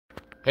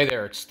Hey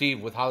there, it's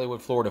Steve with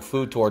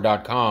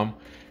HollywoodFloridaFoodTour.com,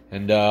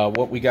 and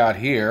what we got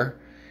here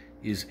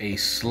is a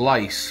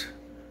slice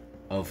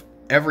of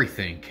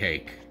everything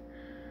cake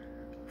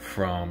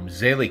from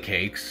Zalie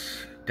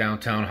Cakes,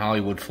 downtown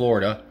Hollywood,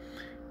 Florida,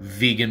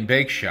 vegan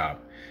bake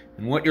shop.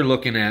 And what you're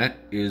looking at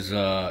is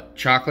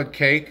chocolate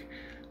cake,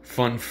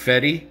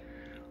 funfetti,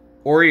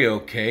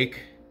 Oreo cake,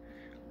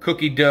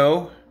 cookie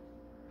dough,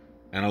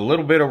 and a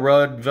little bit of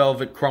red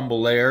velvet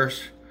crumble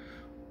layers,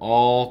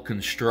 all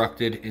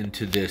constructed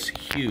into this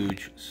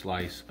huge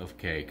slice of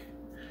cake.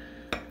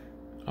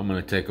 I'm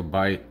gonna take a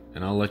bite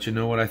and I'll let you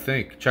know what I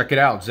think. Check it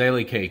out,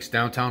 Zalie Cakes,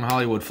 downtown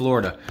Hollywood,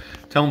 Florida.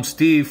 Tell them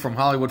Steve from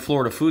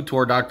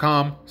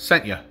HollywoodFloridaFoodTour.com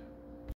sent you.